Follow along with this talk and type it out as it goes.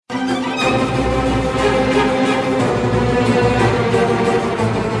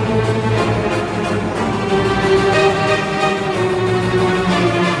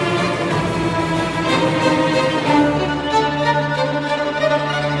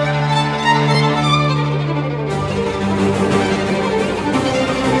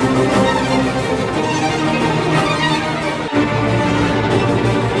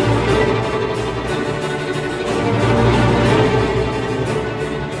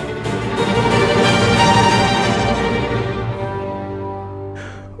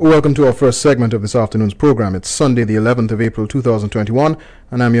Welcome to our first segment of this afternoon's program. It's Sunday, the 11th of April, 2021,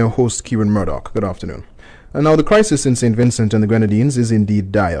 and I'm your host, Kieran Murdoch. Good afternoon. And now, the crisis in St. Vincent and the Grenadines is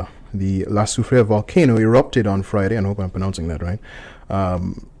indeed dire. The La Soufrière volcano erupted on Friday, and I hope I'm pronouncing that right,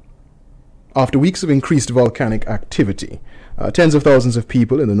 after weeks of increased volcanic activity. Tens of thousands of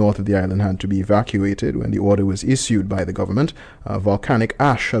people in the north of the island had to be evacuated when the order was issued by the government. Volcanic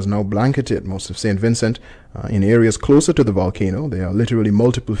ash has now blanketed most of St. Vincent. In areas closer to the volcano, there are literally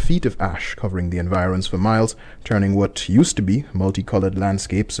multiple feet of ash covering the environs for miles, turning what used to be multicolored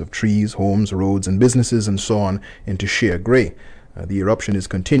landscapes of trees, homes, roads, and businesses and so on into sheer gray. The eruption is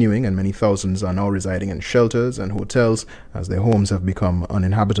continuing, and many thousands are now residing in shelters and hotels as their homes have become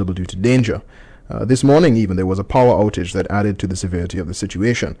uninhabitable due to danger. This morning even, there was a power outage that added to the severity of the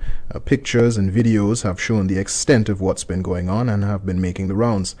situation. Pictures and videos have shown the extent of what's been going on and have been making the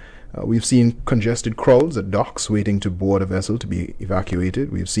rounds. We've seen congested crowds at docks waiting to board a vessel to be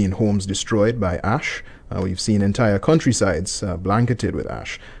evacuated. We've seen homes destroyed by ash. We've seen entire countrysides blanketed with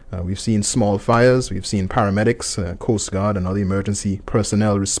ash. We've seen small fires. We've seen paramedics, Coast Guard, and other emergency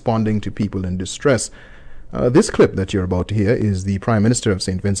personnel responding to people in distress. This clip that you're about to hear is the Prime Minister of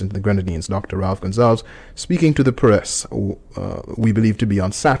St. Vincent and the Grenadines, Dr. Ralph Gonsalves, speaking to the press, we believe to be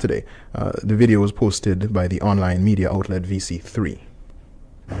on Saturday. The video was posted by the online media outlet VC3.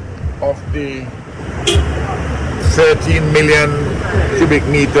 Of the 13 million cubic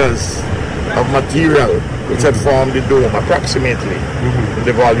meters of material which had formed the dome, approximately,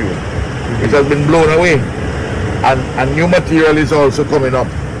 the volume, it has been blown away. And new material is also coming up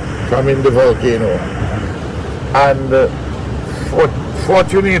from in the volcano. And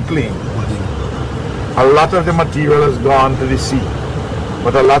fortunately, a lot of the material has gone to the sea,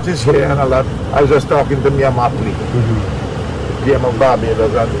 but a lot is here and a lot. I was just talking to Mia Matley, the PM of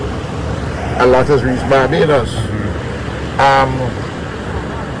Barbados, and a lot has reached Barbados.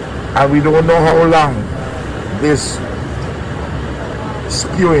 And we don't know how long this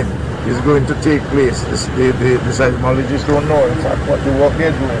spewing is going to take place. The seismologists don't know, in fact, what the work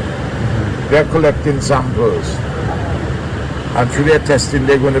they're doing. They're collecting samples, and through their testing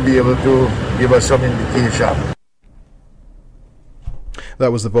they're going to be able to give us some indication.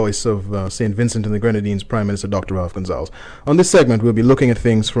 That was the voice of St. Vincent and the Grenadines Prime Minister Dr. Ralph Gonsalves. On this segment, we'll be looking at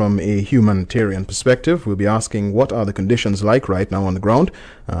things from a humanitarian perspective. We'll be asking what are the conditions like right now on the ground,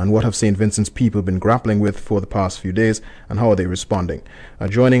 and what have St. Vincent's people been grappling with for the past few days, and how are they responding.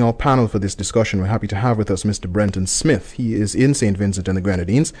 Joining our panel for this discussion, we're happy to have with us Mr. Brenton Smith. He is in St. Vincent and the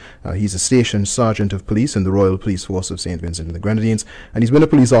Grenadines. He's a station sergeant of police in the Royal Police Force of St. Vincent and the Grenadines, and he's been a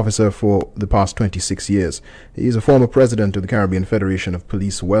police officer for the past 26 years. He is a former president of the Caribbean Federation of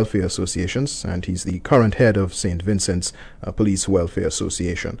Police Welfare Associations, and he's the current head of St. Vincent's Police Welfare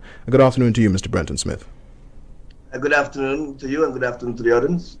Association. Good afternoon to you, Mr. Brenton Smith. Good afternoon to you, and good afternoon to the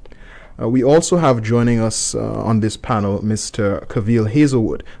audience. We also have joining us on this panel Mr. Kavil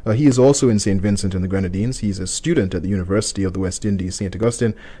Hazelwood. He is also in St. Vincent and the Grenadines. He's a student at the University of the West Indies, St.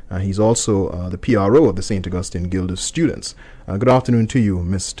 Augustine. He's also the PRO of the St. Augustine Guild of Students. Good afternoon to you,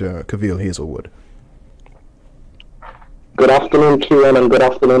 Mr. Kavil Hazelwood. Good afternoon, Kieran, and good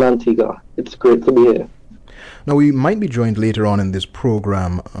afternoon, Antigua. It's great to be here. Now, we might be joined later on in this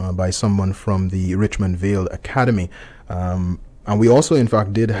program by someone from the Richmond Vale Academy. And we also, in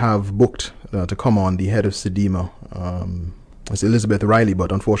fact, did have booked to come on the head of SEDIMA, it's Elizabeth Riley,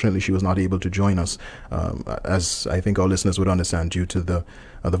 but unfortunately she was not able to join us, as I think our listeners would understand, due to the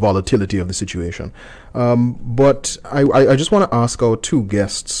volatility of the situation. But I just want to ask our two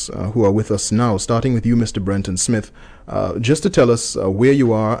guests who are with us now, starting with you, Mr. Brenton Smith, just to tell us where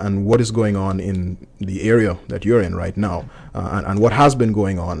you are and what is going on in the area that you're in right now, and what has been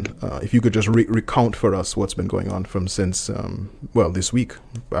going on. If you could just recount for us what's been going on from since, this week,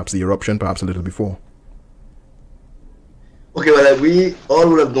 perhaps the eruption, perhaps a little before. Okay, well, we all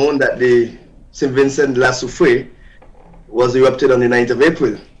would have known that the St. Vincent La Soufrière was erupted on the 9th of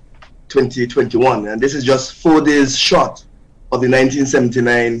April, 2021, and this is just 4 days short of the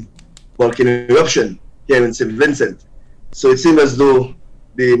 1979 volcano eruption here in St. Vincent. So it seems as though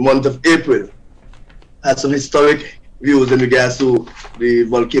the month of April has some historic views in regards to the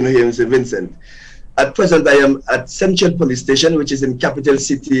volcano here in St. Vincent. At present, I am at Central Police Station, which is in capital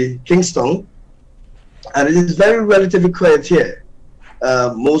city, Kingston, and it is very relatively quiet here.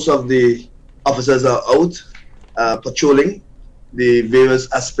 Most of the officers are out patrolling the various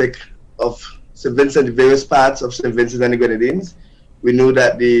aspects of St. Vincent, the various parts of St. Vincent and the Grenadines. We know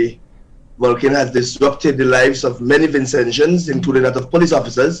that the volcano has disrupted the lives of many Vincentians, including that of police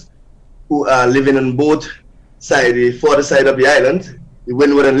officers who are living on both sides, the forward side of the island, the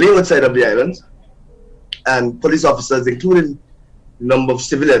windward and leeward side of the island, and police officers, including number of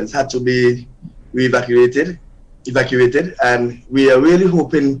civilians had to be evacuated, and we are really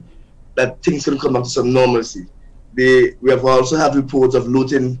hoping that things can come back to some normalcy. We have also had reports of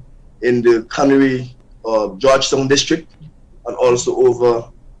looting in the Canary or Georgetown district, and also over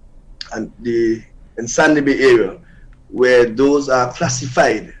in Sandy Bay area, where those are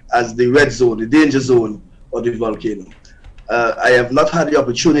classified as the red zone, the danger zone of the volcano. I have not had the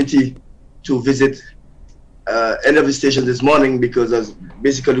opportunity to visit any of the stations this morning because I was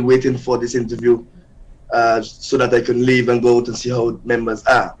basically waiting for this interview so that I can leave and go out and see how members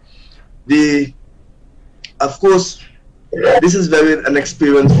are. Of course, this is an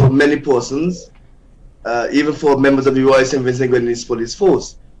experience for many persons, even for members of the Royal St. Vincent and Grenadines Police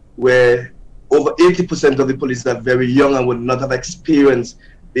Force, where over 80% of the police are very young and would not have experienced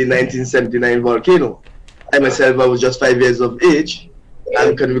the 1979 volcano. I myself, I was just 5 years of age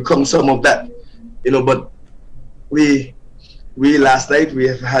and can become some of that, but we last night, we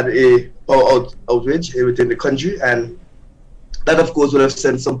have had a power outage within the country, and that of course would have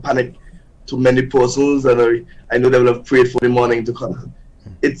sent some panic to many persons, and I know they will have prayed for the morning to come.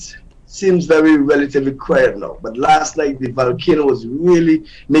 It seems very relatively quiet now, but last night the volcano was really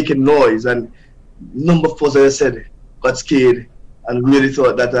making noise, and a number of persons, as I said, got scared and really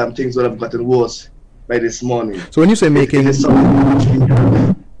thought that things would have gotten worse by this morning. So when you say making, it is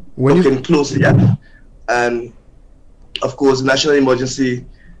something looking closely at, and of course, National Emergency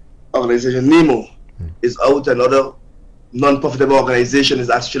Organization NEMO is out, and other non-profitable organization is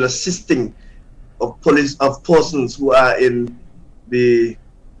actually assisting of persons who are in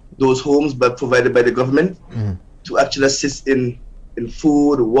those homes but provided by the government to actually assist in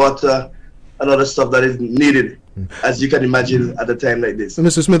food, water, and other stuff that is needed, as you can imagine at a time like this. So,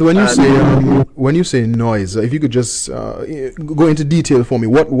 Mr. Smith, when you say noise, if you could just go into detail for me,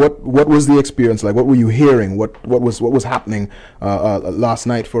 what was the experience like? What were you hearing? What was happening last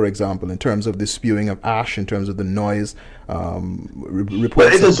night, for example, in terms of the spewing of ash, in terms of the noise? Reports.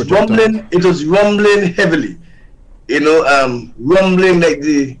 Well, it was rumbling. It was rumbling heavily. Rumbling like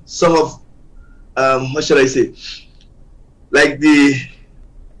the song of what should I say? Like the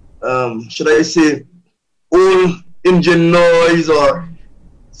should I say, old engine noise, or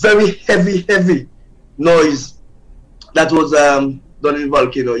very heavy noise that was done in the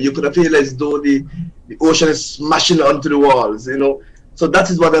volcano. You could have feel as though the ocean is smashing onto the walls, So that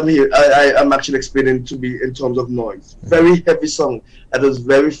is what I'm here. I am actually explaining to be in terms of noise. Very heavy song that was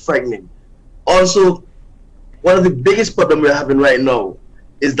very frightening. Also, one of the biggest problems we're having right now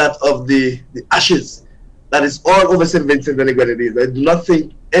is that of the ashes that is all over St. Vincent and the Grenadines. I do not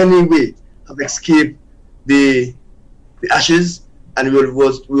think any way have escaped the ashes, and we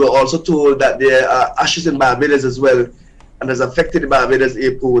were also told that there are ashes in Barbados as well, and has affected the Barbados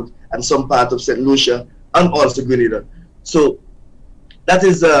airport and some part of St. Lucia and also Grenada. So that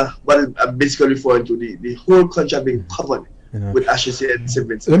is what I'm basically referring to, the whole country being covered with ashes here in St.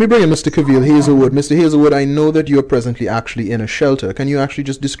 Vincent. Let me bring in Mr. Cavill Hazelwood. Mr. Hazelwood, I know that you're presently actually in a shelter. Can you actually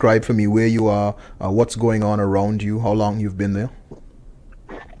just describe for me where you are, what's going on around you, how long you've been there?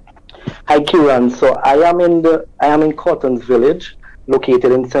 Hi, Kieran. So I am in Cotton's Village,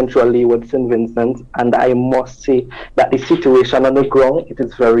 located in central Leeward, St. Vincent, and I must say that the situation on the ground, it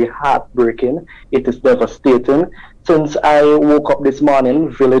is very heartbreaking. It is devastating. Since I woke up this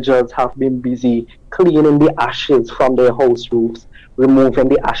morning, villagers have been busy cleaning the ashes from their house roofs, removing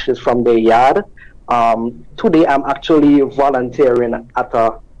the ashes from their yard. Today I'm actually volunteering at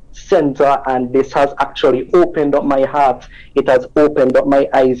a center, and this has actually opened up my heart. It has opened up my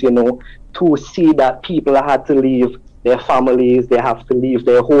eyes, to see that people had to leave their families, they have to leave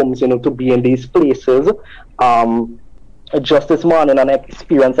their homes, to be in these places. Just this morning, an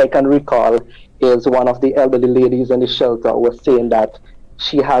experience I can recall is one of the elderly ladies in the shelter was saying that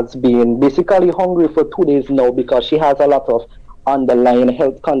she has been basically hungry for 2 days now because she has a lot of underlying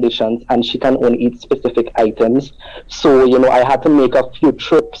health conditions and she can only eat specific items. So, I had to make a few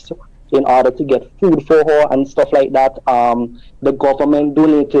trips in order to get food for her and stuff like that. The government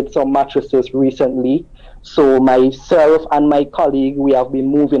donated some mattresses recently. So myself and my colleague, we have been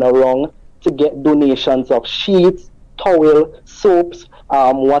moving around to get donations of sheets, towel, soaps,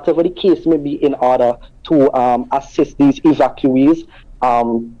 whatever the case may be, in order to assist these evacuees.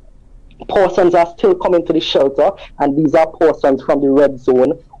 Persons are still coming to the shelter, and these are persons from the red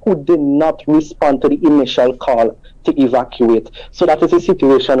zone who did not respond to the initial call to evacuate. So that is the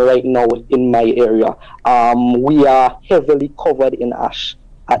situation right now in my area. We are heavily covered in ash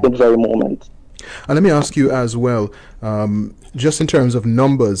at the very moment. And let me ask you as well, just in terms of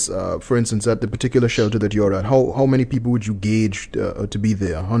numbers, for instance, at the particular shelter that you're at, how many people would you gauge to be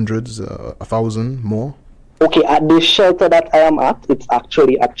there? Hundreds, 1,000, more? Okay, at the shelter that I am at, it's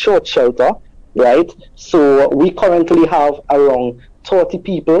actually a church shelter, right? So we currently have around 30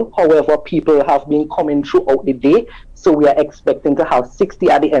 people. However, people have been coming throughout the day. So we are expecting to have 60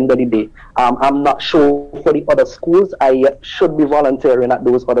 at the end of the day. I'm not sure for the other schools. I should be volunteering at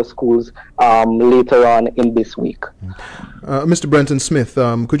those other schools later on in this week. Mr. Brenton Smith,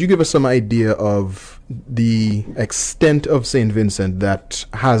 could you give us some idea of the extent of St. Vincent that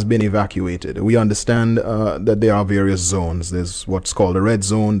has been evacuated? We understand that there are various zones. There's what's called a red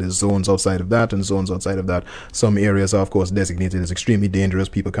zone. There's zones outside of that and zones outside of that. Some areas are, of course, designated as extremely dangerous.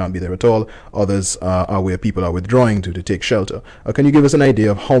 People can't be there at all. Others are where people are withdrawing to take shelter. Can you give us an idea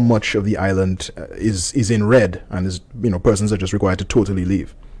of how much of the island is in red and is, persons are just required to totally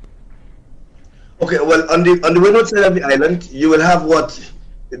leave? Okay, well, on the windward side of the island, you will have what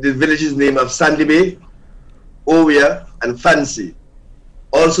the villages name of Sandy Bay, Owia, and Fancy.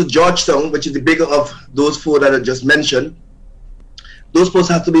 Also Georgetown, which is the bigger of those four that I just mentioned. Those posts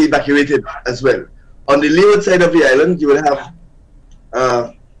have to be evacuated as well. On the leeward side of the island, you will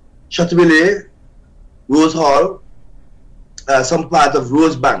have Chateauvilliers, Rose Hall, some part of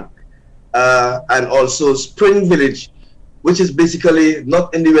Rosebank, and also Spring Village, which is basically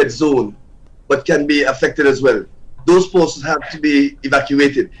not in the red zone, but can be affected as well. Those posts have to be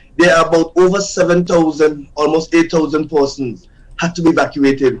evacuated. There are about over 7,000, almost 8,000 persons had to be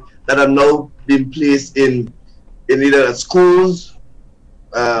evacuated that are now being placed in either schools,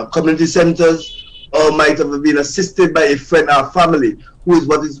 community centers, or might have been assisted by a friend or family who is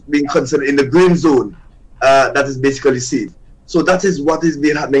what is being considered in the green zone that is basically safe. So that is what is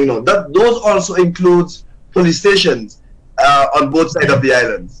being happening now. Those also includes police stations on both sides of the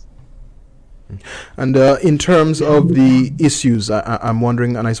islands. And in terms of the issues, I'm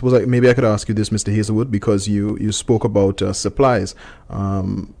wondering, and I suppose maybe I could ask you this, Mr. Hazelwood, because you spoke about supplies.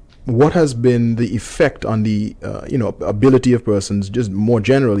 What has been the effect on the ability of persons, just more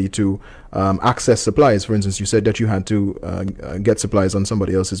generally, to access supplies? For instance, you said that you had to get supplies on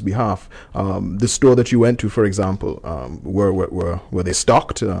somebody else's behalf. The store that you went to, for example, were they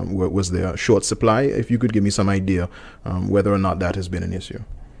stocked? Was there a short supply? If you could give me some idea whether or not that has been an issue.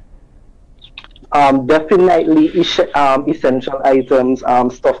 Definitely essential items,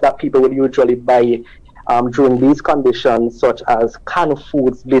 stuff that people would usually buy during these conditions, such as canned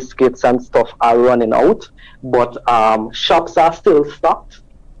foods, biscuits, and stuff are running out. But shops are still stocked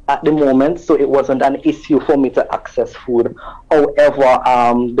at the moment, so it wasn't an issue for me to access food. However,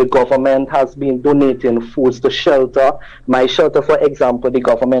 the government has been donating foods to shelter. My shelter, for example, the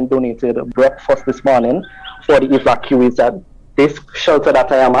government donated breakfast this morning for the evacuees at this shelter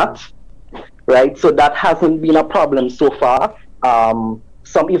that I am at. Right, so that hasn't been a problem so far.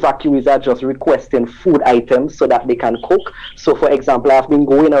 Some evacuees are just requesting food items so that they can cook. So, for example, I've been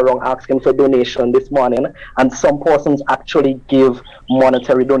going around asking for donation this morning, and some persons actually give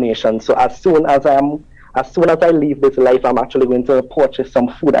monetary donations. So, as soon as I leave this life, I'm actually going to purchase some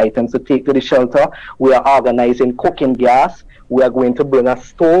food items to take to the shelter. We are organizing cooking gas. We are going to bring a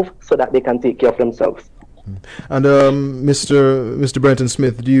stove so that they can take care of themselves. And Mr. Brenton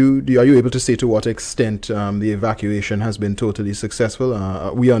Smith, are you able to say to what extent the evacuation has been totally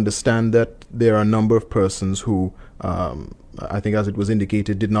successful? We understand that there are a number of persons who, I think as it was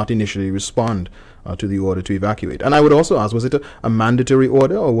indicated, did not initially respond to the order to evacuate. And I would also ask, was it a mandatory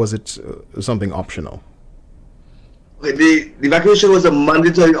order or was it something optional? Okay, the evacuation was a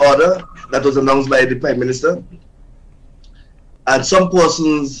mandatory order that was announced by the Prime Minister. And some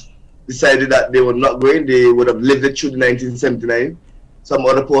persons decided that they were not going. They would have lived it through 1979. Some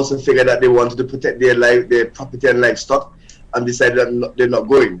other person figured that they wanted to protect their life, their property and livestock, and decided that they're not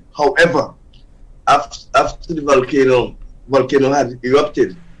going. However, after the volcano had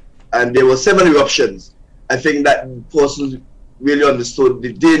erupted, and there were several eruptions, I think that persons really understood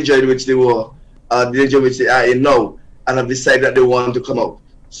the danger in which they were, the danger in which they are in now, and have decided that they want to come out.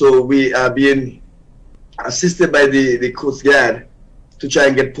 So we are being assisted by the Coast Guard to try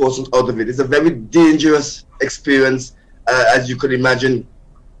and get persons out of it. It's a very dangerous experience, as you could imagine,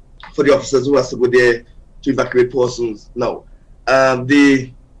 for the officers who have to go there to evacuate persons now. But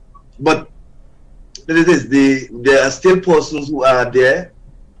there are still persons who are there,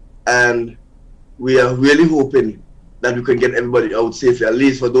 and we are really hoping that we can get everybody out safely, at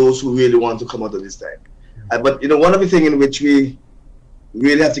least for those who really want to come out of this time. But one of the things in which we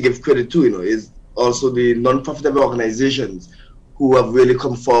really have to give credit to, is also the non-profitable organizations who have really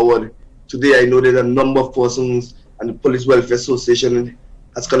come forward. Today, I know there's a number of persons, and the Police Welfare Association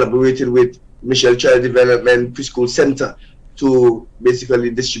has collaborated with Michelle Child Development Preschool Center to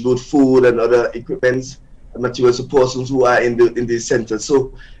basically distribute food and other equipments and materials to persons who are in the center.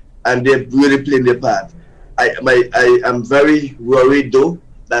 So, and they're really playing their part. I am very worried though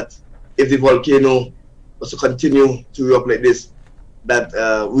that if the volcano was to continue to erupt like this, that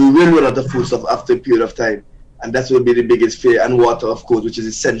we will run out of food stuff after a period of time, and that will be the biggest fear. And water, of course, which is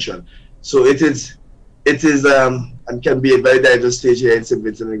essential. So it is and can be a very diverse stage here in St.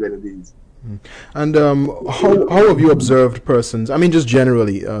 Vincent and the Grenadines. And how have you observed persons, I mean just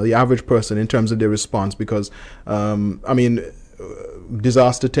generally, the average person in terms of their response? Because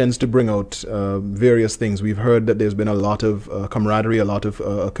disaster tends to bring out various things. We've heard that there's been a lot of camaraderie, a lot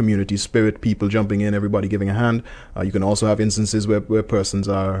of community spirit, people jumping in, everybody giving a hand. You can also have instances where persons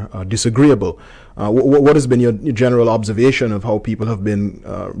are disagreeable. What has been your general observation of how people have been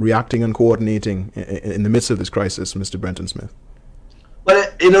reacting and coordinating in the midst of this crisis, Mr. Brenton Smith? Well,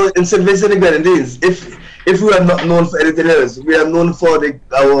 in St. Vincent and Grenadines, if we are not known for anything else, we are known for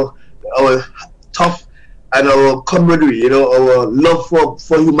our tough and our camaraderie, our love for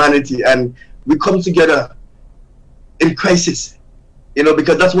humanity, and we come together in crisis,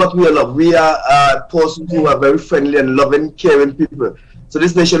 because that's what we are love. We are persons who are very friendly and loving, caring people. So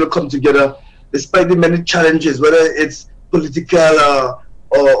this nation will come together despite the many challenges, whether it's political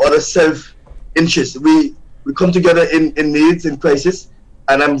or the self-interest. We come together in needs, in crisis,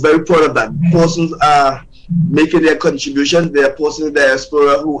 and I'm very proud of that. Persons are making their contribution. There are persons in the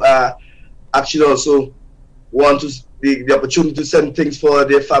diaspora who are actually also want to the opportunity to send things for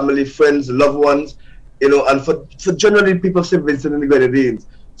their family, friends, loved ones, and for generally people of St. Vincent and the Grenadines.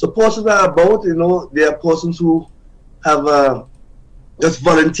 So persons are about, there are persons who have just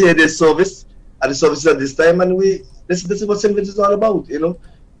volunteered their service at the services at this time, and this is what St. Vincent is all about,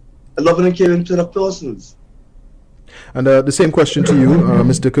 a loving and caring to the persons. And the same question to you,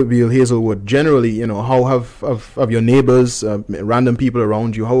 Mr. Kabeel Hazelwood. Generally, how have your neighbors, random people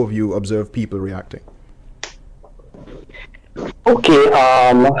around you, how have you observed people reacting? Okay,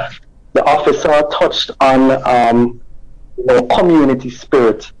 the officer touched on community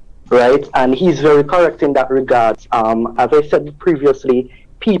spirit, right? And he's very correct in that regard. As I said previously,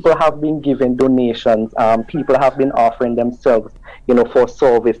 people have been giving donations. People have been offering themselves, for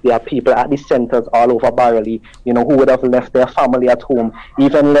service. There are people at the centers all over Barley, who would have left their family at home,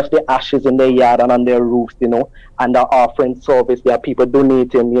 even left their ashes in their yard and on their roofs, and are offering service. There are people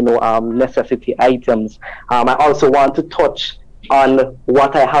donating, necessity items. I also want to touch on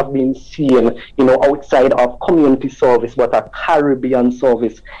what I have been seeing, outside of community service, but a Caribbean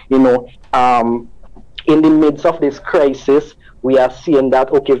service, in the midst of this crisis. We are seeing that,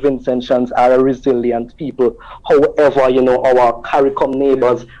 okay, Vincentians are a resilient people. However, our CARICOM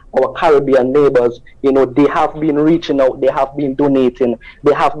neighbors, our Caribbean neighbors, they have been reaching out, they have been donating,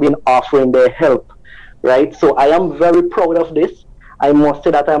 they have been offering their help, right? So I am very proud of this. I must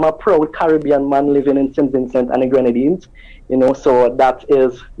say that I'm a proud Caribbean man living in St. Vincent and the Grenadines, so that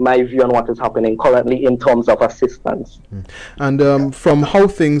is my view on what is happening currently in terms of assistance. And from how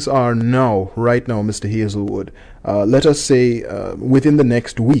things are right now, Mr. Hazelwood, let us say within the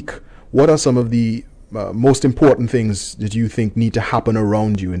next week, what are some of the most important things that you think need to happen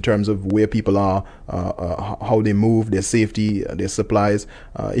around you in terms of where people are, how they move, their safety, their supplies?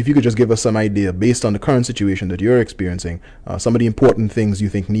 If you could just give us some idea based on the current situation that you're experiencing, some of the important things you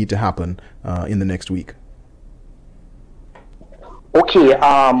think need to happen in the next week. Okay,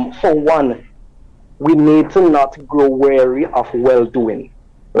 for one, we need to not grow weary of well-doing,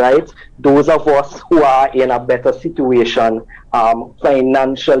 right? Those of us who are in a better situation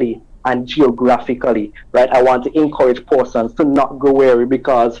financially and geographically, right? I want to encourage persons to not grow weary,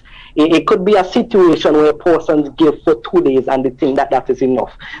 because it could be a situation where persons give for 2 days and they think that is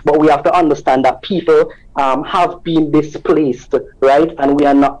enough. But we have to understand that people have been displaced, right? And we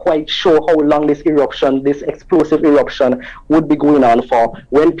are not quite sure how long this explosive eruption would be going on for,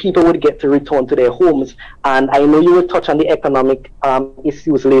 when people would get to return to their homes. And I know you will touch on the economic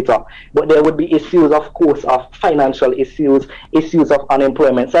issues later, but there would be issues, of course, of financial issues of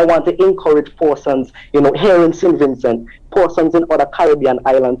unemployment. So I want to encourage persons, here in St. Vincent, persons in other Caribbean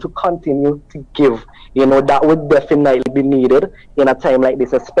islands to continue to give. That would definitely be needed in a time like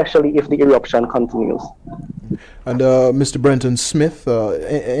this, especially if the eruption continues. And Mr. Brenton Smith,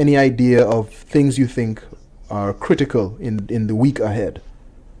 any idea of things you think are critical in the week ahead?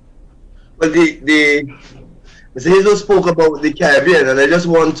 Well, Mr. Hazel spoke about the Caribbean, and I just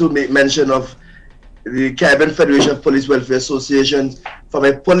want to make mention of the Caribbean Federation of Police Welfare Associations. From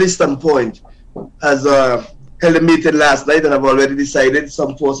a police standpoint, has held a meeting last night, and I've already decided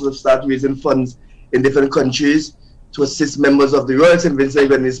some persons have started raising funds in different countries to assist members of the Royal St. Vincent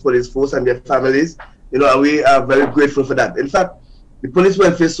Grenadines Police Force and their families, and we are very grateful for that. In fact, the Police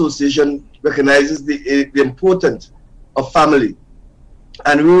Welfare Association recognizes the importance of family,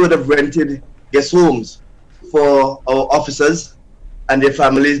 and we would have rented guest homes for our officers and their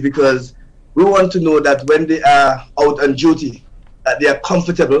families, because we want to know that when they are out on duty, that they are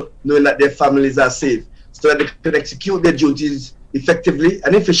comfortable knowing that their families are safe, so that they can execute their duties effectively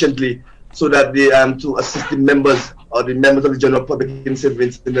and efficiently, so that they to assist the members or the members of the general public in St.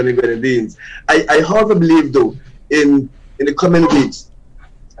 Vincent and the Grenadines. I however believe, though, in the coming weeks,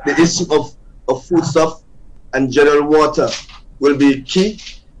 the issue of foodstuff and general water will be key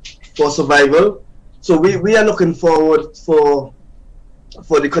for survival. So we are looking forward for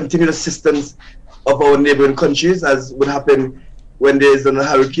the continued assistance of our neighboring countries, as would happen when there is a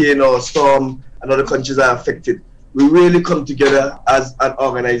hurricane or a storm and other countries are affected. We really come together as an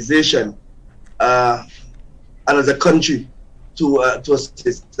organization and as a country to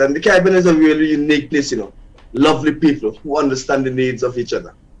assist. And the Caribbean is a really unique place, lovely people who understand the needs of each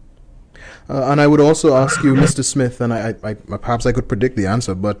other. And I would also ask you, Mr. Smith, and I perhaps I could predict the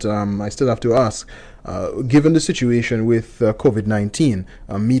answer, but I still have to ask, given the situation with COVID-19,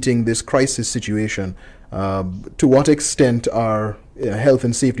 meeting this crisis situation, to what extent are health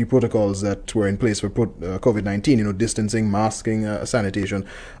and safety protocols that were in place for COVID-19, distancing, masking, sanitation,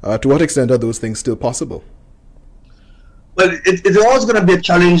 to what extent are those things still possible? Well, it's always going to be a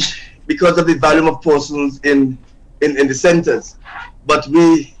challenge because of the volume of persons in the centers, but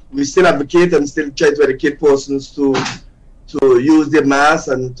we still advocate and still try to educate persons to use their masks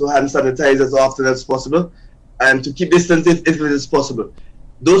and to hand sanitize as often as possible, and to keep distance if it is possible.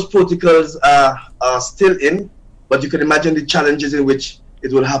 Those protocols are still in, but you can imagine the challenges in which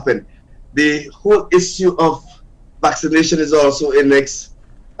it will happen. The whole issue of vaccination is also a next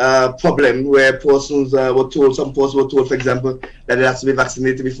problem, where persons were told, some persons were told, for example, that they have to be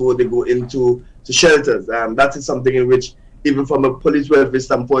vaccinated before they go into shelters. That is something in which, even from a police welfare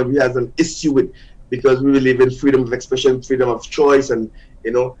standpoint, we have an issue with, because we believe in freedom of expression, freedom of choice, and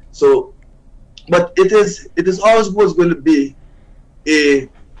so. But it is always going to be a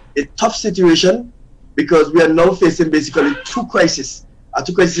tough situation, because we are now facing basically two crises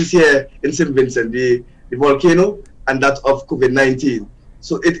here in St. Vincent, the volcano and that of COVID-19.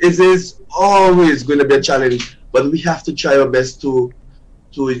 So it is always going to be a challenge, but we have to try our best to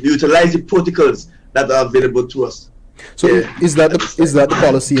utilize the protocols that are available to us. So is that the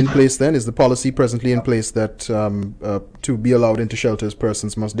policy in place then? Is the policy presently in place that to be allowed into shelters,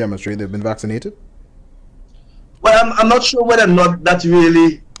 persons must demonstrate they've been vaccinated? Well, I'm not sure whether or not that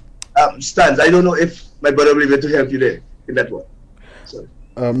really stands. I don't know if my brother will be able to help you there in that one. Sorry.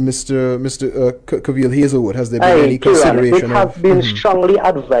 Mr. Kavil Hazelwood, has there been any consideration? It has been strongly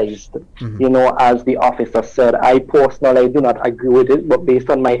advised, as the officer said. I personally do not agree with it, but based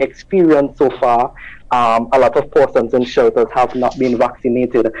on my experience so far, a lot of persons in shelters have not been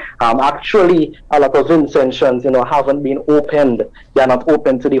vaccinated. Actually, a lot of institutions, haven't been opened. They are not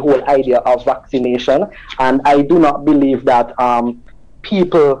open to the whole idea of vaccination. And I do not believe that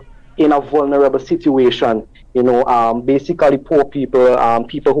people in a vulnerable situation, basically poor people,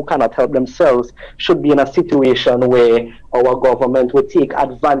 people who cannot help themselves, should be in a situation where our government will take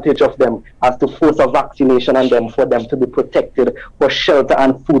advantage of them as to force a vaccination on them, for them to be protected, for shelter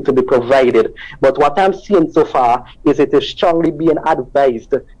and food to be provided. But what I'm seeing so far is it is strongly being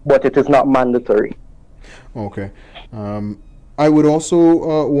advised, but it is not mandatory. Okay. I would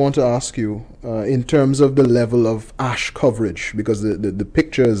also want to ask you, in terms of the level of ash coverage, because the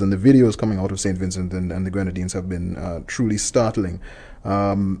pictures and the videos coming out of St. Vincent and the Grenadines have been truly startling.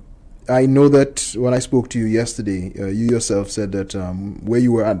 I know that when I spoke to you yesterday, you yourself said that where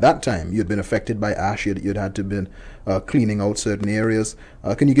you were at that time, you'd been affected by ash, you'd had to been cleaning out certain areas.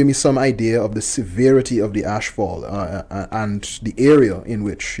 Can you give me some idea of the severity of the ash fall and the area in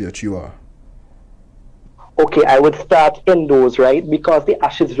which you are? Okay, I would start indoors, right? Because the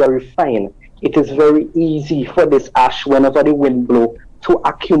ash is very fine. It is very easy for this ash, whenever the wind blows, to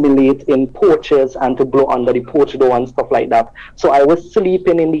accumulate in porches and to blow under the porch door and stuff like that. So I was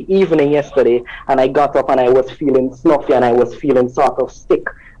sleeping in the evening yesterday, and I got up and I was feeling snuffy and I was feeling sort of sick.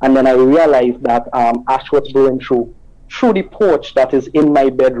 And then I realized that ash was blowing through the porch that is in my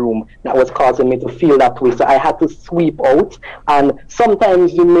bedroom that was causing me to feel that way. So I had to sweep out, and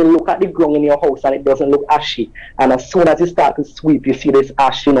sometimes you may look at the ground in your house and it doesn't look ashy, and as soon as you start to sweep, you see this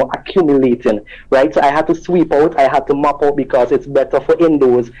ash accumulating, right? So I had to sweep out, I had to mop out, because it's better for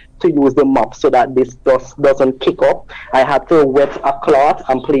indoors to use the mop so that this dust doesn't kick up. I had to wet a cloth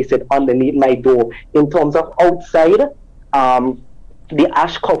and place it underneath my door. In terms of outside, the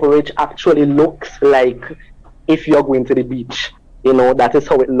ash coverage actually looks like if you're going to the beach, that is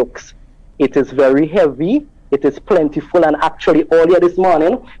how it looks. It is very heavy, it is plentiful, and actually earlier this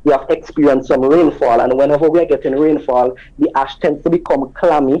morning we have experienced some rainfall, and whenever we are getting rainfall, the ash tends to become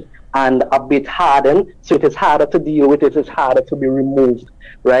clammy and a bit hardened, so it is harder to deal with, it is harder to be removed,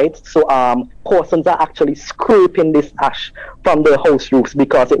 right? So persons are actually scraping this ash from the house roofs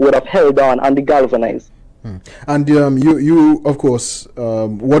because it would have held on the galvanized. And you of course,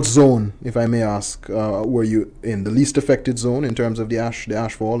 what zone, if I may ask, were you in? The least affected zone in terms of the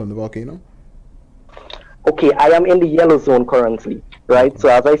ashfall and the volcano? Okay, I am in the yellow zone currently, right? So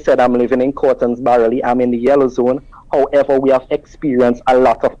as I said, I'm living in Cortons Barley. I'm in the yellow zone. However, we have experienced a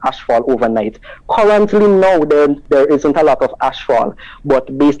lot of ashfall overnight. Currently now, there isn't a lot of ashfall,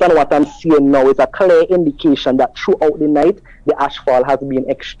 but based on what I'm seeing now, it's a clear indication that throughout the night, the ashfall has been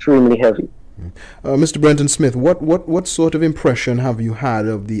extremely heavy. Mr. Brenton Smith, what sort of impression have you had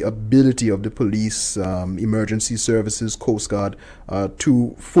of the ability of the police, emergency services, Coast Guard,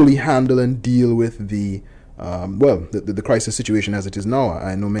 to fully handle and deal with the crisis situation as it is now?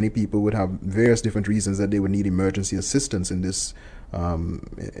 I know many people would have various different reasons that they would need emergency assistance in this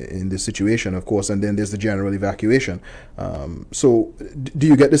situation, of course, and then there's the general evacuation. So, do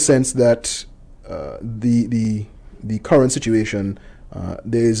you get the sense that the current situation,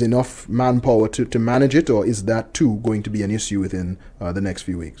 there is enough manpower to manage it, or is that too going to be an issue within the next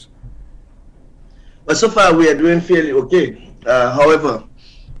few weeks? Well, so far we are doing fairly okay. However,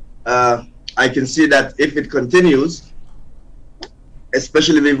 I can see that if it continues,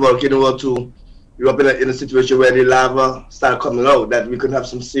 especially with volcano war 2, we're up in a situation where the lava start coming out, that we could have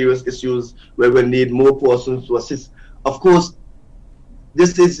some serious issues where we need more persons to assist. Of course,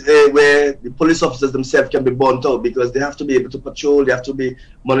 this is where the police officers themselves can be burnt out, because they have to be able to patrol, they have to be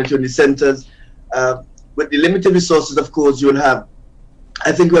monitoring the centers. With the limited resources, of course, you'll have,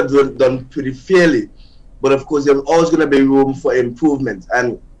 I think we have done pretty fairly, but of course, there's always going to be room for improvement.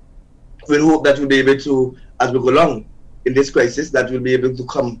 And we'll hope that we'll be able to, as we go along in this crisis, that we'll be able to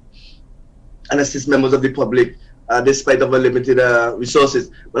come and assist members of the public despite of our limited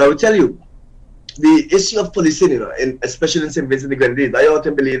resources. But I will tell you, the issue of policing, especially in St. Vincent and the Grenadines, I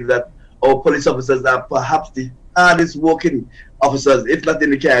often believe that our police officers are perhaps the hardest working officers, if not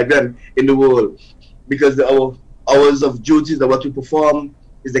in the Caribbean, in the world, because our hours of duties and what we perform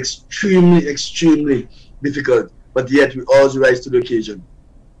is extremely, extremely difficult, but yet we always rise to the occasion.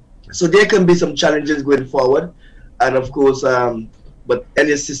 So there can be some challenges going forward, and of course, but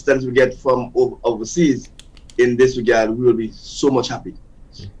any assistance we get from overseas in this regard, we will be so much happy.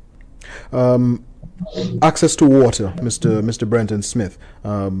 Access to water, Mr. Brenton Smith.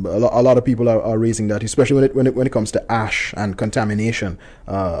 A lot of people are raising that, especially when it comes to ash and contamination,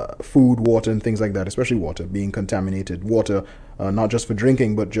 food, water, and things like that. Especially water being contaminated. Water, not just for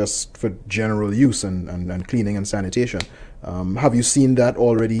drinking, but just for general use and cleaning and sanitation. Have you seen that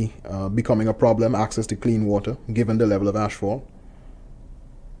already becoming a problem? Access to clean water, given the level of ashfall.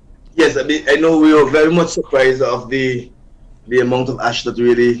 Yes, I know we were very much surprised of the amount of ash that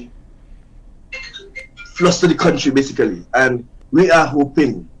really flushed the country, basically, and we are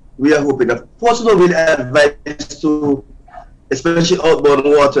hoping that ports will really advise to, especially outbound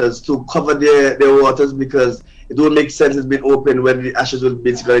waters, to cover their waters, because it won't make sense it's been open when the ashes will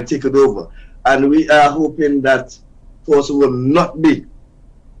basically take it over. And we are hoping that ports will not be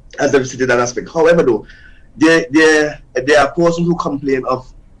as devastated that aspect. However, though, there are persons who complain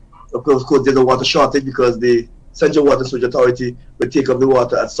of course, there's a water shortage because the Central Water Storage Authority will take up the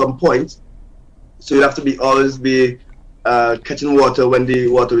water at some point. So you have to always be catching water when the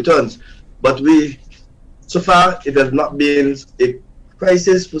water returns. But so far, it has not been a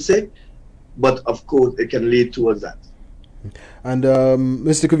crisis per se, but of course, it can lead towards that. And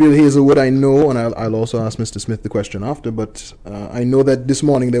Mr. Cavill Hazelwood, I know, and I'll also ask Mr. Smith the question after, but I know that this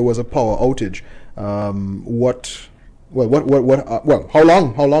morning there was a power outage. How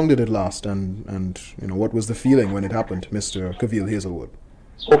long did it last, and what was the feeling when it happened, Mr. Cavill Hazelwood?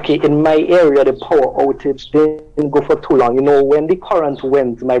 Okay, in my area, the power outage didn't go for too long. When the current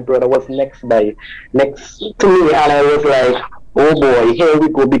went, my brother was next to me, and I was like, oh boy, here we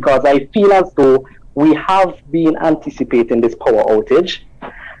go, because I feel as though we have been anticipating this power outage,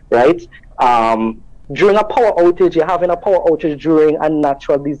 right? During a power outage, you're having a power outage during a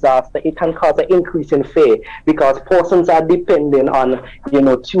natural disaster, it can cause an increase in fear, because persons are depending on,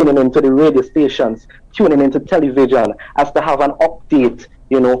 tuning into the radio stations, tuning into television, as to have an update,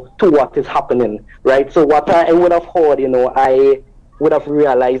 to what is happening, right? So what I would have heard, I would have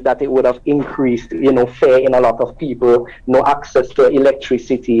realized that it would have increased, fear in a lot of people, no access to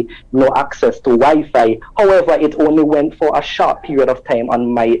electricity, no access to Wi-Fi. However, it only went for a short period of time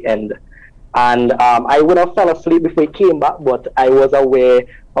on my end. And I would have fell asleep before it came back, but I was aware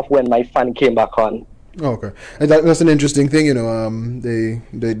of when my fan came back on. Okay, and that's an interesting thing.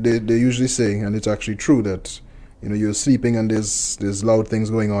 They usually say, and it's actually true, that you're sleeping and there's loud things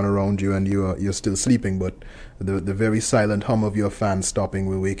going on around you and you're still sleeping, but the very silent hum of your fan stopping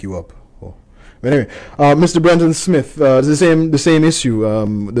will wake you up. Oh. But anyway, Mr. Brenton Smith, the same issue,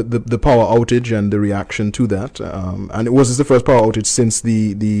 the power outage and the reaction to that, and was this the first power outage since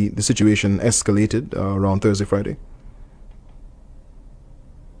the situation escalated around Thursday, Friday?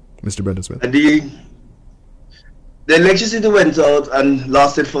 Mr. Brenton Smith. The electricity went out and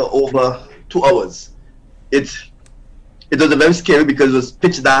lasted for over 2 hours. It was very scary because it was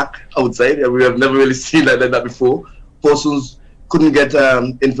pitch dark outside, and we have never really seen like that before. Persons couldn't get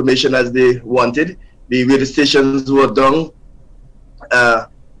information as they wanted. The radio stations were down.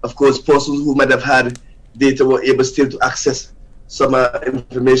 Of course, persons who might have had data were able still to access some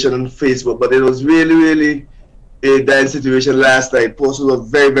information on Facebook, but it was really, really a dire situation last night. Persons were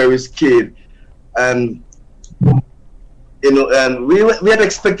very, very scared, and and we had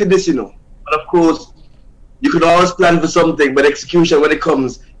expected this, but of course, you could always plan for something, but execution when it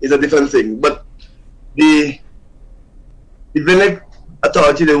comes is a different thing. But the Village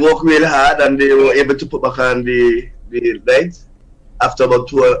Authority, they worked really hard and they were able to put back on the lights after about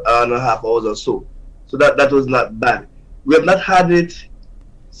 2.5 hours or so. So that was not bad. We have not had it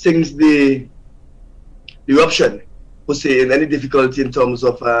since the eruption, per se, in any difficulty in terms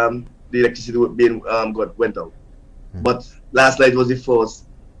of the electricity being went out. But last night was the first.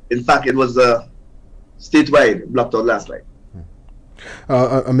 In fact, it was statewide blocked out last night.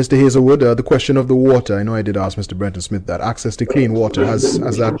 Mr. Hazelwood, the question of the water, I know I did ask Mr. Brenton Smith that. Access to clean water, has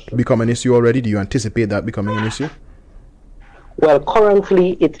that become an issue already? Do you anticipate that becoming an issue? Well,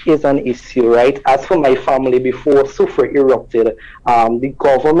 currently it is an issue, right? As for my family, before Soufriere erupted, the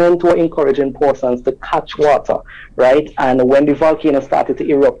government were encouraging persons to catch water, right? And when the volcano started to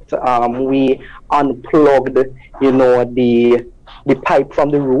erupt, we unplugged, the pipe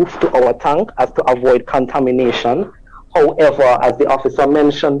from the roof to our tank as to avoid contamination. However, as the officer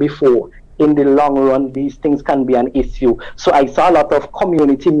mentioned before, in the long run, these things can be an issue. So I saw a lot of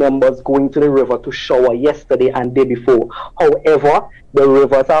community members going to the river to shower yesterday and day before. However, the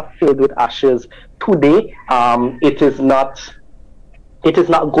rivers are filled with ashes. Today, it is not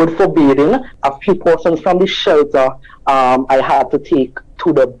good for bathing. A few persons from the shelter I had to take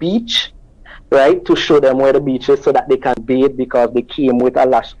to the beach, right, to show them where the beach is so that they can bathe, because they came with a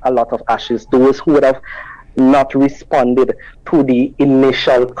lot of ashes. Those who would have not responded to the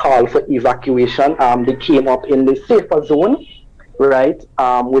initial call for evacuation, they came up in the safer zone, right,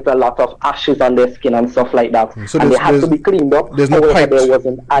 with a lot of ashes on their skin and stuff like that. So and they had to be cleaned up. However, there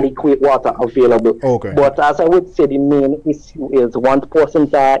wasn't adequate water available. Okay. But as I would say, the main issue is once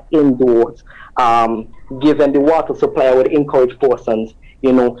persons are indoors, given the water supply, I would encourage persons,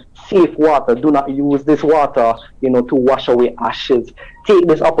 safe water. Do not use this water, to wash away ashes. Take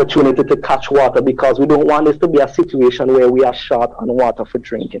this opportunity to catch water, because we don't want this to be a situation where we are short on water for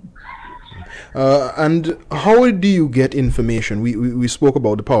drinking. And how do you get information? We spoke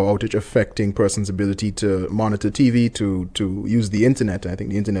about the power outage affecting persons' ability to monitor TV, to use the internet. I think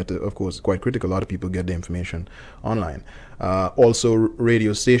the internet, of course, is quite critical. A lot of people get the information online. Also,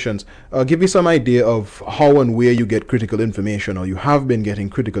 radio stations. Give me some idea of how and where you get critical information, or you have been getting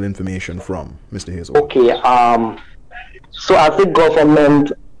critical information from, Mr. Hazel. Okay. So as the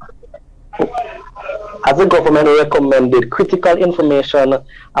government recommended, critical information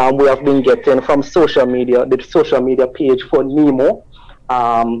we have been getting from social media, the social media page for NEMO,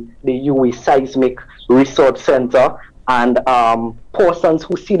 the UE Seismic Research Center, and persons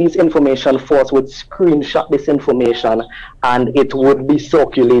who see this information first would screenshot this information, and it would be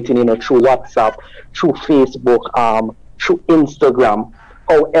circulating, through WhatsApp, through Facebook, through Instagram.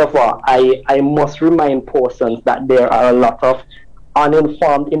 However, I must remind persons that there are a lot of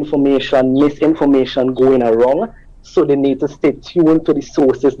uninformed information, misinformation going around, so they need to stay tuned to the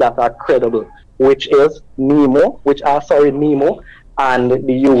sources that are credible, which is NEMO, and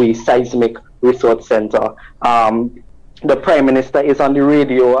the UE Seismic Research Center. The Prime Minister is on the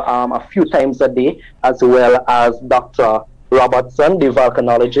radio a few times a day, as well as Dr. Robertson, the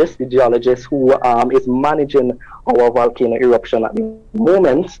volcanologist, the geologist who is managing our volcano eruption at the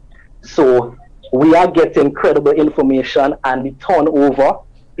moment. So we are getting credible information, and the turnover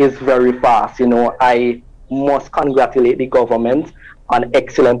is very fast. I must congratulate the government on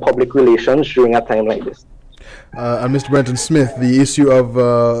excellent public relations during a time like this. And Mr. Brenton Smith, the issue of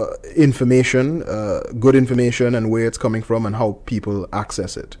information, good information, and where it's coming from and how people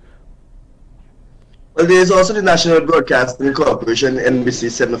access it. Well, there is also the National Broadcasting Corporation, NBC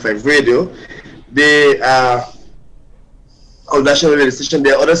 75 Radio. They are our national radio station.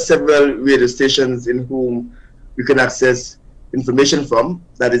 There are other several radio stations in whom we can access information from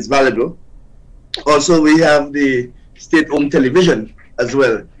that is valuable. Also, we have the state-owned television as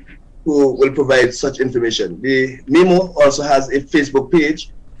well, who will provide such information. The Memo also has a Facebook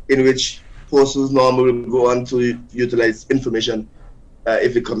page in which persons normally will go on to utilize information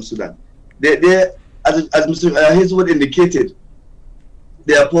if it comes to that. As Mr. Hazelwood indicated,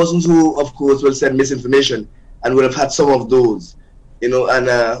 there are persons who, of course, will send misinformation and will have had some of those, and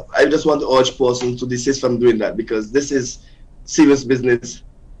I just want to urge persons to desist from doing that, because this is serious business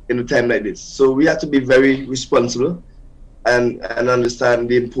in a time like this. So we have to be very responsible and understand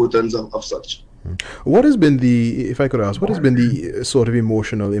the importance of such. What has been the, if I could ask, what has been the sort of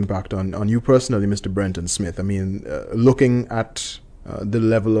emotional impact on you personally, Mr. Brenton Smith? I mean, looking at the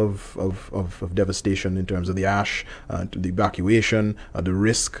level of devastation in terms of the ash, the evacuation, the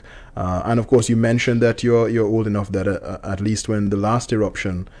risk, and of course you mentioned that you're old enough that at least when the last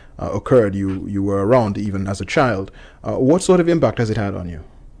eruption occurred, you were around even as a child. What sort of impact has it had on you?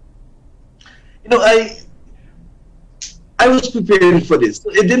 I was preparing for this.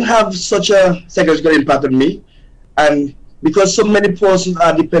 It didn't have such a psychological impact on me, and because so many persons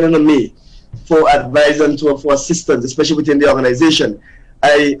are dependent on me for advice and for assistance, especially within the organization,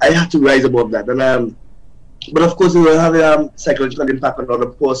 I had to rise above that. And but of course, it will have a psychological impact on other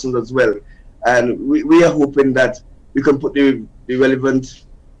persons as well. And we are hoping that we can put the relevant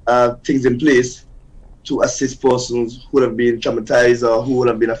things in place to assist persons who have been traumatized or who would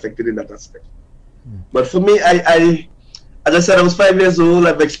have been affected in that aspect. But for me, as I said, I was 5 years old.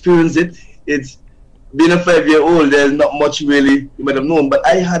 I've experienced it. It's being a 5-year-old. There's not much really you might have known, but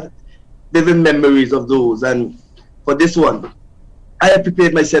I had vivid memories of those. And for this one, I had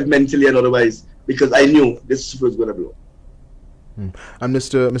prepared myself mentally and otherwise, because I knew this was going to blow. And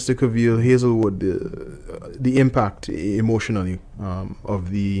Mr. Cavill Hazelwood, the impact emotionally of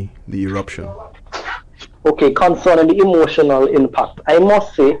the eruption. Okay, concerning the emotional impact, I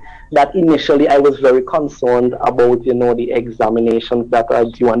must say that initially I was very concerned about, the examinations that are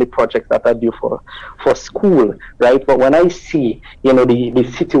due and the projects that are due for school, right? But when I see,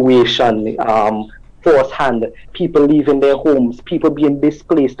 the situation firsthand, people leaving their homes, people being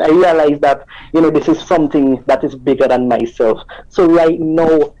displaced, I realize that, this is something that is bigger than myself. So right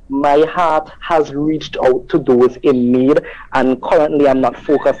now, my heart has reached out to those in need, and currently I'm not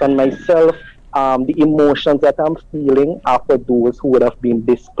focused on myself. The emotions that I'm feeling are for those who would have been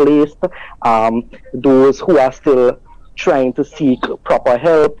displaced, those who are still trying to seek proper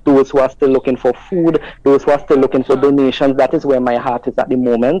help, those who are still looking for food, those who are still looking for donations. That is where my heart is at the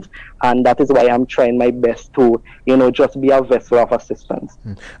moment, and that is why I'm trying my best to, just be a vessel of assistance.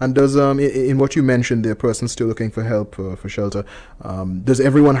 And does, in what you mentioned, there are persons still looking for help, for shelter, does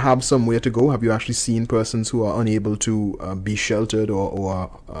everyone have somewhere to go? Have you actually seen persons who are unable to be sheltered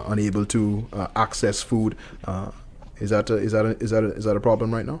or unable to access food? Is that a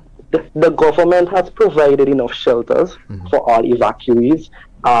problem right now? The government has provided enough shelters for all evacuees.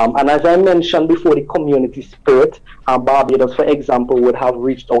 And as I mentioned before, the community spirit, Barbados, for example, would have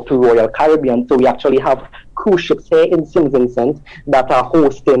reached out to Royal Caribbean. So we actually have cruise ships here in St. Vincent that are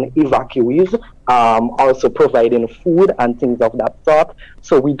hosting evacuees, also providing food and things of that sort.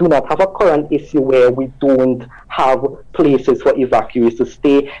 So we do not have a current issue where we don't have places for evacuees to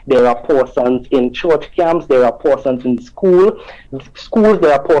stay. There are persons in church camps, there are persons in schools,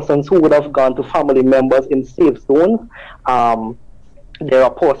 there are persons who would have gone to family members in safe zones. There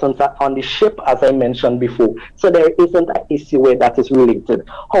are persons on the ship, as I mentioned before. So there isn't an issue where that is related.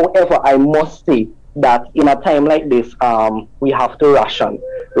 However, I must say that in a time like this, we have to ration,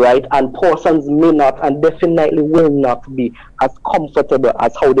 right? And persons may not and definitely will not be as comfortable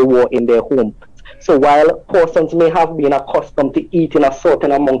as how they were in their home. So while persons may have been accustomed to eating a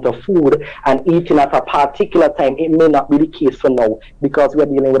certain amount of food and eating at a particular time, it may not be the case for now, because we're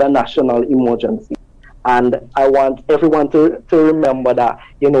dealing with a national emergency. And I want everyone to remember that,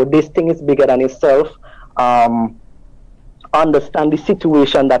 this thing is bigger than itself. Understand the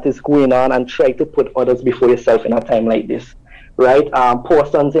situation that is going on and try to put others before yourself in a time like this, right?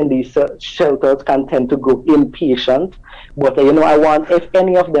 Persons in these shelters can tend to grow impatient, but I want, if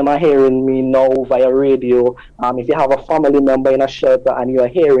any of them are hearing me now via radio, if you have a family member in a shelter and you are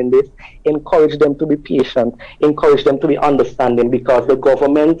hearing this, encourage them to be patient, encourage them to be understanding, because the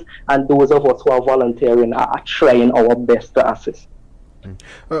government and those of us who are volunteering are trying our best to assist.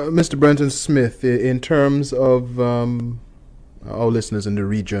 Mr. Brenton Smith, in terms of our listeners in the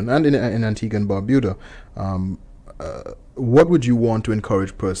region and in Antigua and Barbuda, what would you want to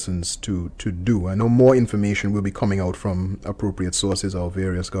encourage persons to do? I know more information will be coming out from appropriate sources or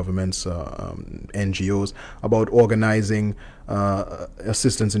various governments, NGOs, about organizing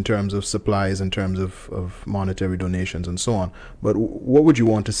assistance in terms of supplies, in terms of monetary donations and so on. But what would you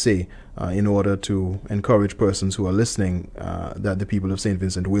want to say in order to encourage persons who are listening that the people of St.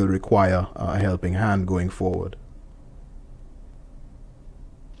 Vincent will require a helping hand going forward?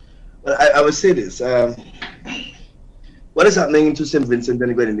 Well, I would say this. What is happening to St. Vincent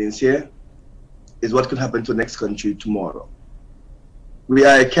and the Grenadines here is what could happen to the next country tomorrow. We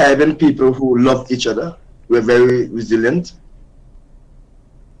are a Caribbean people who love each other. We're very resilient.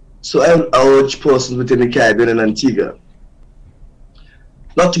 So I urge persons within the Caribbean and Antigua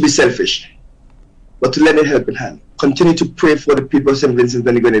not to be selfish, but to lend a helping hand. Continue to pray for the people of St. Vincent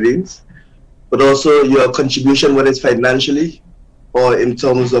and the Grenadines, but also your contribution, whether it's financially or in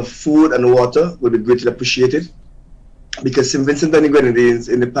terms of food and water, will be greatly appreciated. Because St. Vincent and the Grenadines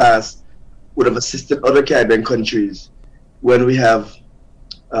in the past would have assisted other Caribbean countries when we have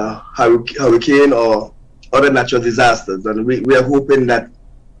hurricane or other natural disasters. And we are hoping that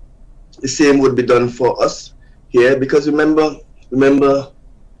the same would be done for us here, because remember,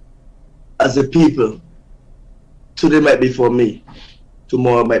 as a people, today might be for me,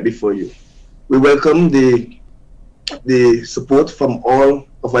 tomorrow might be for you. We welcome the support from all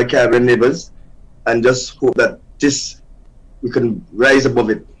of our Caribbean neighbors, and just hope that we can rise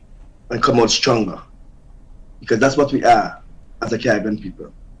above it and come out stronger, because that's what we are as a Caribbean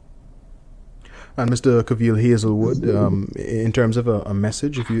people. And Mr. Kavil Hazelwood, in terms of a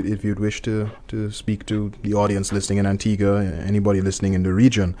message, if you'd wish to speak to the audience listening in Antigua, anybody listening in the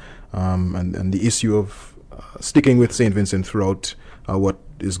region, and the issue of sticking with St. Vincent throughout what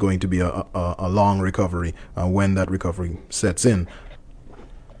is going to be a long recovery, when that recovery sets in.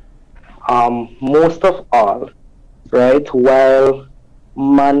 Most of all, right, while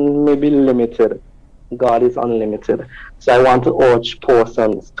man may be limited, God is unlimited. So I want to urge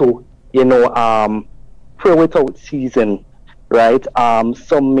persons to, pray without ceasing, right?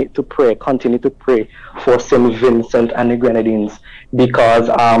 Submit to pray, continue to pray for St. Vincent and the Grenadines, because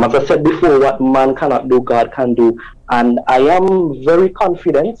as I said before, what man cannot do, God can do. And I am very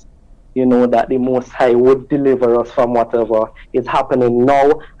confident, that the Most High would deliver us from whatever is happening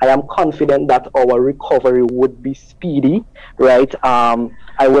now. I am confident that our recovery would be speedy, right?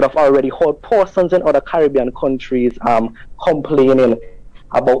 I would have already heard persons in other Caribbean countries complaining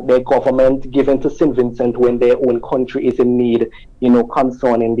about their government giving to St. Vincent when their own country is in need,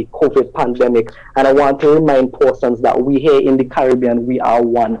 concerning the COVID pandemic. And I want to remind persons that we here in the Caribbean, we are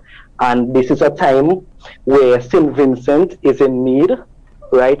one. And this is a time where St. Vincent is in need,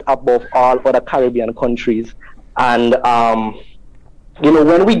 right, above all other Caribbean countries. And,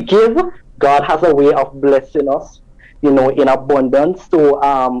 when we give, God has a way of blessing us, in abundance. So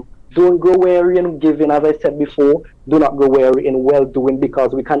don't grow weary in giving, as I said before. Do not grow weary in well-doing,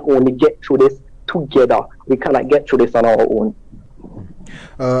 because we can only get through this together. We cannot get through this on our own.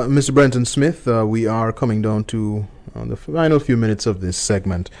 Mr. Brenton Smith, we are coming down to the final few minutes of this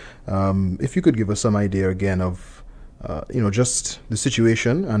segment. If you could give us some idea again of just the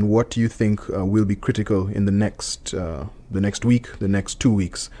situation and what you think will be critical in the next week, the next 2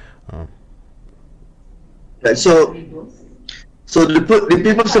 weeks. Right, so the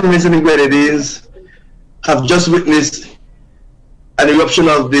people of St. Vincent and Grenadines have just witnessed an eruption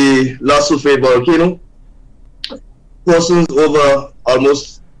of the La Soufrière volcano. Persons, over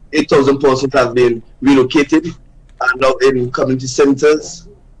almost 8,000 persons, have been relocated and now in community centers,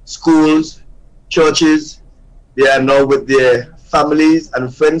 schools, churches. They are now with their families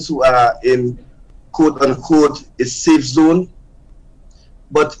and friends who are in quote-unquote a safe zone.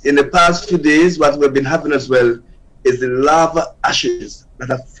 But in the past few days, what we've been having as well is the lava ashes that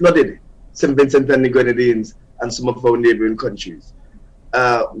have flooded St. Vincent and the Grenadines and some of our neighboring countries.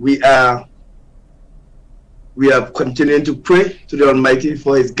 We are continuing to pray to the Almighty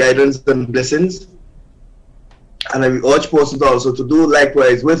for His guidance and blessings. And I urge persons also to do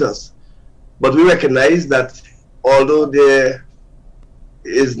likewise with us. But we recognize that although there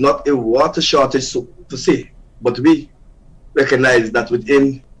is not a water shortage, so to say, but we recognize that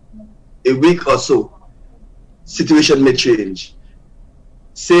within a week or so, situation may change.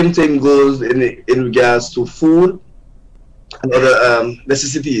 Same thing goes in regards to food and other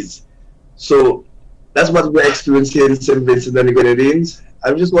necessities. So that's what we're experiencing in St. Vincent and the Grenadines.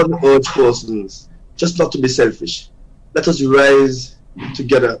 I just want to urge persons just not to be selfish. Let us rise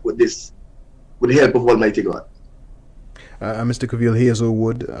together with this, with the help of Almighty God. Mr. Cavill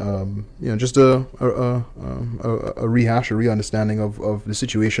Hazelwood, just a rehash, a re-understanding of the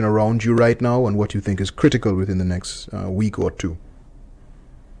situation around you right now and what you think is critical within the next week or two.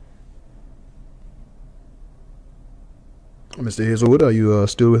 Mr. Hazelwood, are you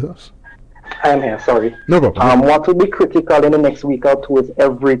still with us? I am here, sorry. No problem. What will be critical in the next week or two is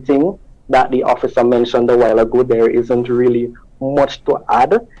everything that the officer mentioned a while ago. There isn't really much to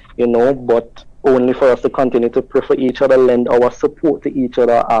add, but only for us to continue to pray for each other, lend our support to each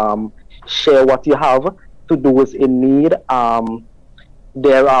other, share what you have to those in need.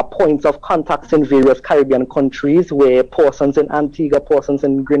 There are points of contacts in various Caribbean countries where persons in Antigua, persons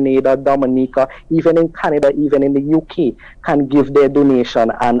in Grenada, Dominica, even in Canada, even in the UK can give their donation,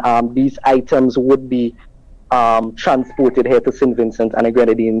 and these items would be transported here to St. Vincent and the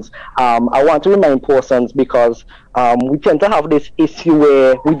Grenadines. I want to remind persons because we tend to have this issue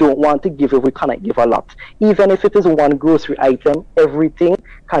where we don't want to give if we cannot give a lot. Even if it is one grocery item, everything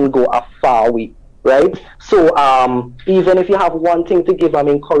can go a far way. Right? So even if you have one thing to give, I'm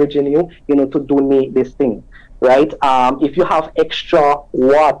encouraging you, to donate this thing. Right? If you have extra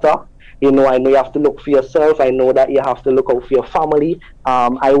water, I know you have to look for yourself. I know that you have to look out for your family.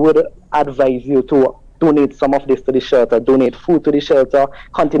 I would advise you to donate some of this to the shelter, donate food to the shelter,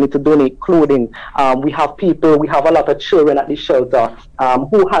 continue to donate clothing. We have a lot of children at the shelter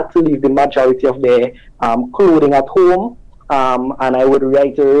who had to leave the majority of their clothing at home. And I would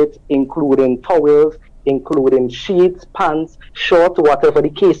reiterate, including towels, including sheets, pants, shorts, whatever the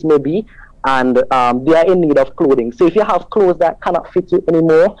case may be, and they are in need of clothing. So if you have clothes that cannot fit you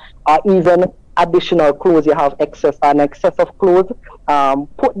anymore, or even additional clothes, you have excess of clothes,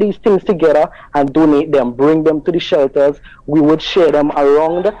 put these things together and donate them, bring them to the shelters. We would share them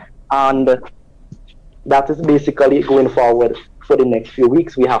around, and that is basically going forward for the next few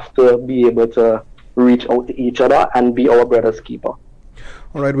weeks. We have to be able to reach out to each other and be our brother's keeper.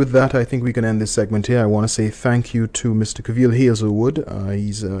 All right, with that, I think we can end this segment here. I want to say thank you to Mr. Cavill Hazelwood.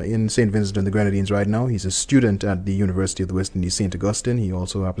 He's in St. Vincent and the Grenadines right now. He's a student at the University of the West Indies, St. Augustine. He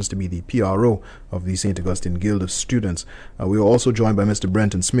also happens to be the PRO of the St. Augustine Guild of Students. We are also joined by Mr.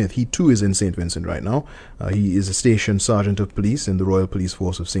 Brenton Smith. He too is in St. Vincent right now. He is a station sergeant of police in the Royal Police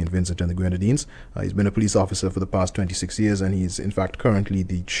Force of St. Vincent and the Grenadines. He's been a police officer for the past 26 years, and he's in fact currently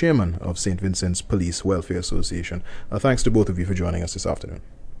the chairman of St. Vincent's Police Welfare Association. Thanks to both of you for joining us this afternoon.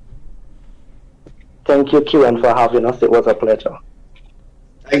 Thank you, Kieran, for having us. It was a pleasure.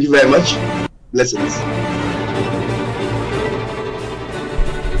 Thank you very much. Blessings.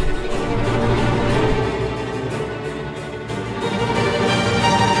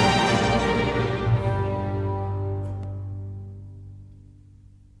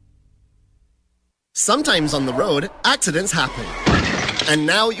 Sometimes on the road, accidents happen. And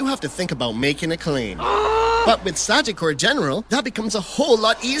now you have to think about making a claim. But with Sagicor General, that becomes a whole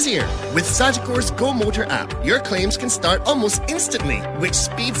lot easier. With Sagicor's Go Motor app, your claims can start almost instantly, which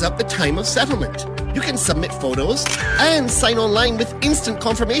speeds up the time of settlement. You can submit photos and sign online with instant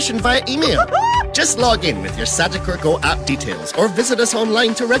confirmation via email. Just log in with your Sagicor Go app details or visit us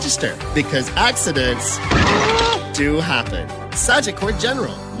online to register, because accidents do happen. Sagicor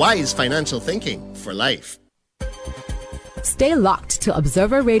General, wise financial thinking for life. Stay locked to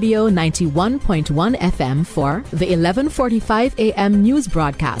Observer Radio 91.1 FM for the 11:45 a.m. news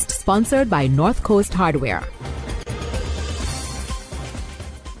broadcast sponsored by North Coast Hardware.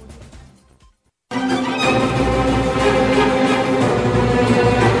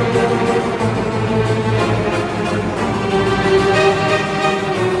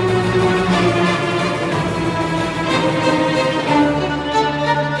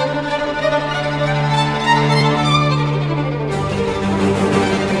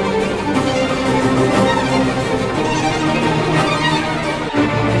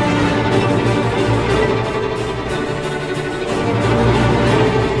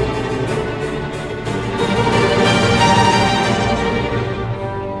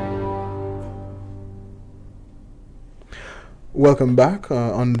 Welcome back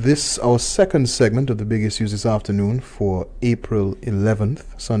on this, our second segment of the big issues this afternoon for April 11th,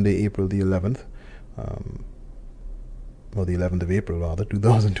 Sunday, April the 11th, or the 11th of April rather,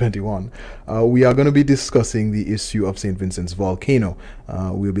 2021. We are going to be discussing the issue of St. Vincent's volcano.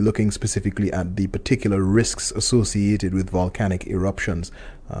 We'll be looking specifically at the particular risks associated with volcanic eruptions.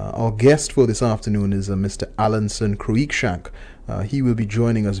 Our guest for this afternoon is Mr. Alanson Cruikshank. He will be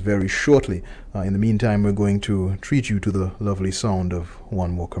joining us very shortly. In the meantime, we're going to treat you to the lovely sound of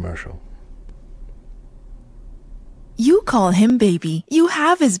one more commercial. You call him baby. You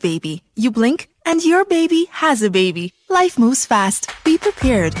have his baby. You blink, and your baby has a baby. Life moves fast. Be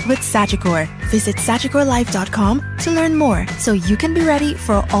prepared with Sagicor. Visit SagicorLife.com to learn more so you can be ready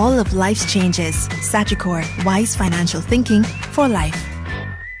for all of life's changes. Sagicor, wise financial thinking for life.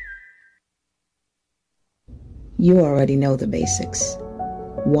 You already know the basics.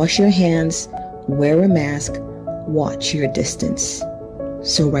 Wash your hands, wear a mask, watch your distance.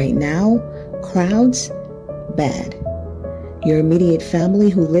 So right now, crowds, bad. Your immediate family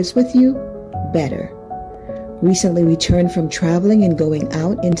who lives with you, better. Recently returned from traveling and going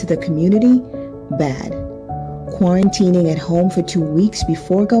out into the community, bad. Quarantining at home for 2 weeks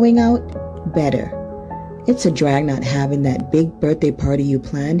before going out, better. It's a drag not having that big birthday party you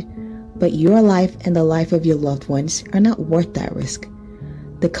planned, but your life and the life of your loved ones are not worth that risk.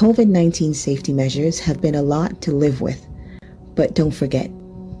 The COVID-19 safety measures have been a lot to live with, but don't forget,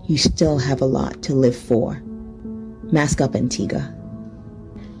 you still have a lot to live for. Mask up, Antigua.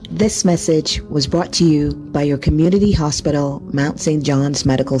 This message was brought to you by your community hospital, Mount St. John's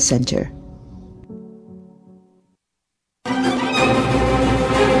Medical Center.